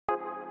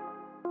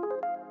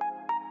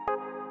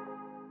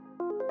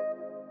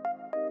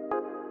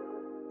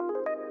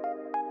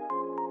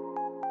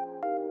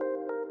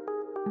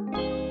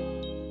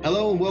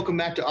welcome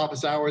back to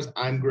Office Hours.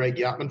 I'm Greg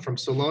Yatman from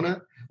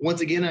Solona.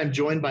 Once again, I'm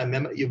joined by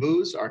Mehmet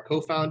Yavuz, our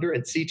co-founder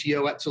and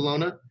CTO at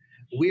Solona.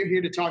 We're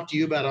here to talk to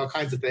you about all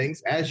kinds of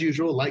things, as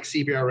usual, like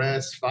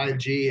CBRS,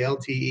 5G,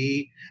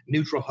 LTE,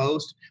 neutral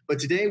host. But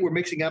today we're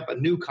mixing up a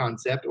new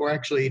concept, or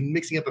actually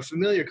mixing up a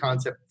familiar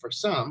concept for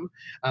some,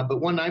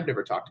 but one I've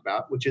never talked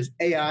about, which is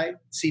AI,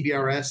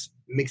 CBRS,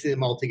 mixing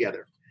them all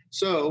together.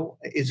 So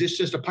is this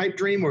just a pipe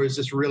dream, or is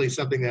this really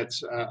something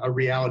that's a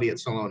reality at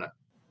Solona?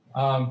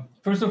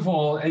 First of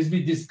all, as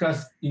we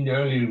discussed in the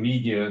earlier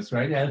videos,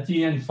 right,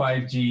 LTE and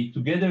 5G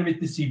together with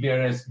the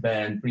CBRS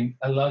band bring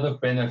a lot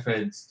of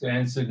benefits to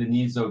answer the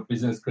needs of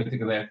business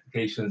critical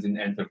applications in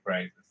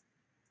enterprises.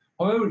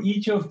 However,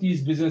 each of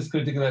these business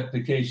critical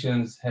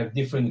applications have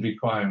different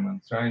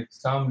requirements, right?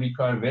 Some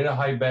require very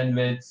high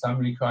bandwidth, some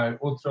require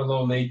ultra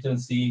low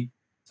latency,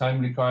 some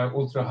require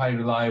ultra high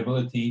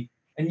reliability.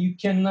 And you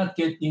cannot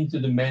get into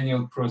the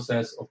manual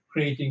process of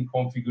creating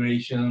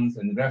configurations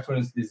and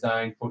reference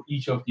design for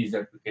each of these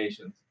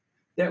applications.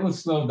 That will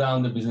slow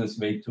down the business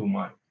way too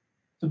much.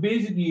 So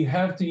basically, you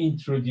have to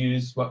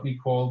introduce what we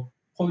call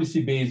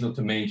policy-based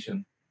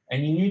automation.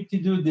 And you need to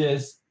do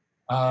this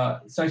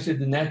such that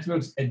the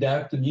networks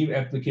adapt to new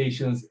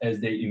applications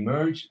as they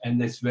emerge,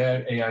 and that's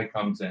where AI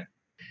comes in.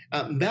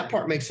 That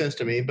part makes sense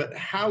to me, but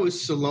how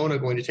is Solona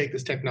going to take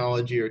this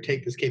technology or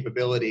take this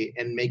capability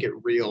and make it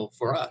real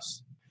for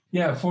us?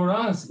 Yeah, for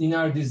us in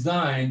our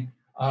design,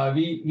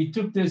 we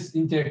took this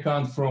into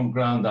account from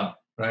ground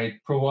up, right?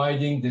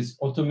 Providing this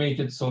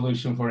automated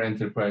solution for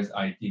enterprise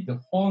IT.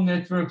 The whole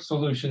network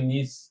solution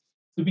needs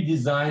to be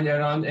designed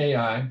around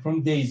AI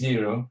from day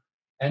zero.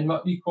 And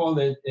what we call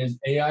it is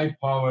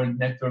AI-powered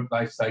network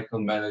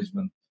lifecycle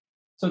management.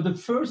 So the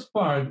first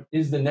part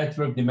is the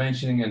network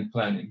dimensioning and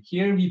planning.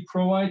 Here we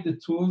provide the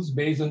tools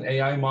based on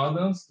AI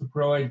models to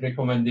provide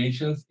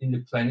recommendations in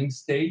the planning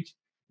stage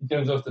in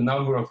terms of the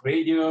number of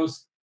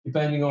radios,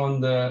 depending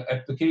on the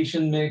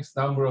application mix,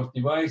 number of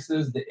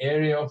devices, the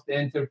area of the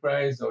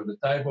enterprise, or the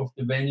type of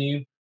the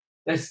venue.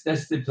 That's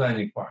the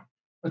planning part.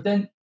 But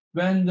then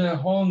when the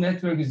whole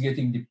network is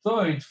getting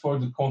deployed for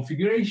the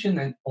configuration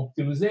and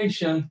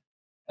optimization,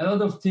 a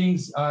lot of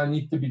things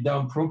need to be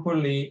done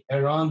properly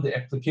around the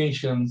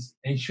applications,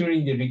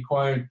 ensuring the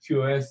required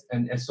QoS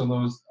and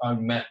SLOs are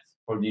met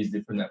for these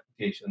different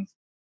applications.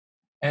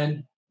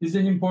 And this is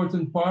an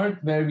important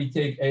part where we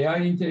take AI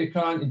into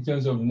account in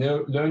terms of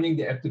learning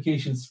the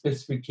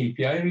application-specific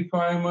KPI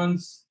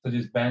requirements, such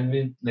as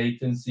bandwidth,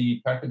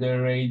 latency, packet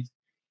error rate.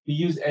 We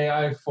use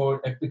AI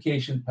for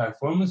application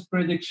performance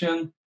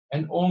prediction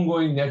and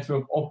ongoing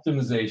network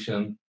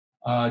optimization,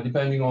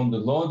 depending on the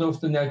load of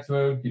the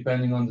network,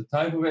 depending on the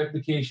type of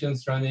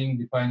applications running,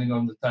 depending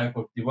on the type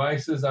of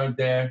devices are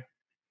there.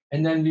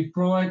 And then we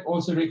provide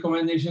also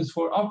recommendations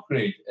for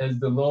upgrade as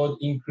the load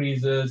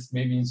increases,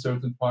 maybe in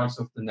certain parts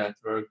of the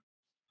network.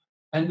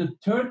 And the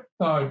third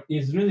part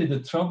is really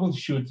the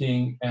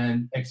troubleshooting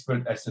and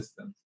expert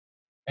assistance.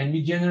 And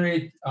we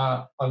generate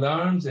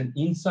alarms and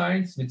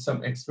insights with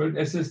some expert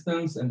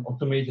assistance and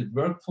automated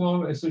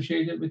workflow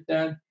associated with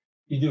that.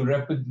 We do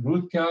rapid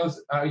root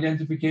cause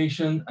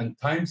identification and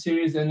time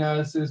series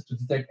analysis to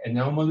detect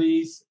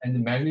anomalies and the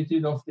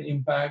magnitude of the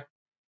impact.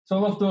 So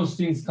all of those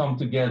things come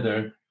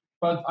together.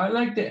 But I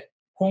like to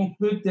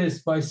conclude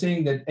this by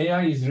saying that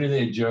AI is really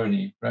a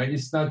journey, right?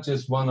 It's not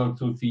just one or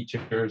two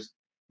features.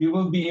 We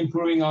will be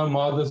improving our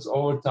models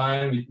over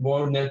time with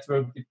more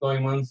network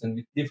deployments and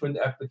with different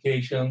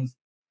applications.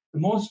 The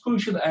most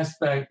crucial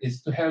aspect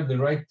is to have the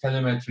right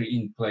telemetry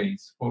in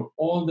place for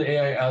all the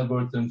AI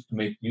algorithms to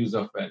make use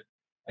of it.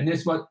 And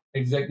that's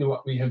exactly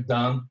what we have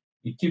done.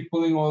 We keep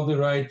pulling all the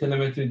right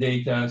telemetry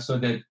data so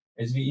that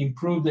as we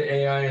improve the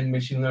AI and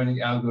machine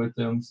learning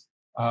algorithms,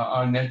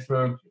 our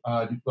network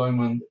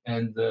deployment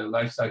and the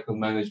lifecycle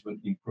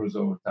management improves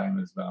over time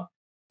as well.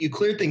 You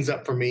cleared things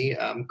up for me.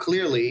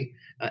 Clearly,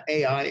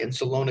 AI and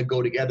Solona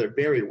go together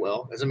very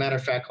well. As a matter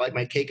of fact, like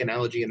my cake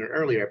analogy in an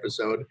earlier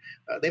episode,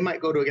 they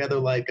might go together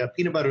like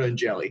peanut butter and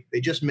jelly.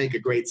 They just make a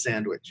great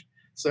sandwich.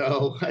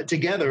 So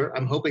together,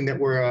 I'm hoping that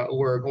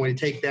we're going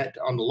to take that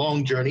on the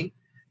long journey.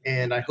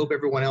 And I hope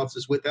everyone else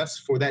is with us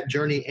for that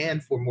journey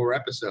and for more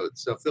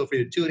episodes. So feel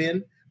free to tune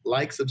in,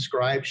 like,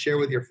 subscribe, share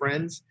with your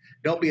friends.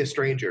 Don't be a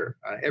stranger.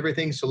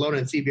 Everything Solona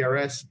and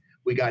CBRS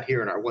we got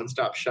here in our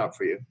one-stop shop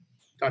for you.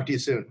 Talk to you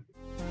soon.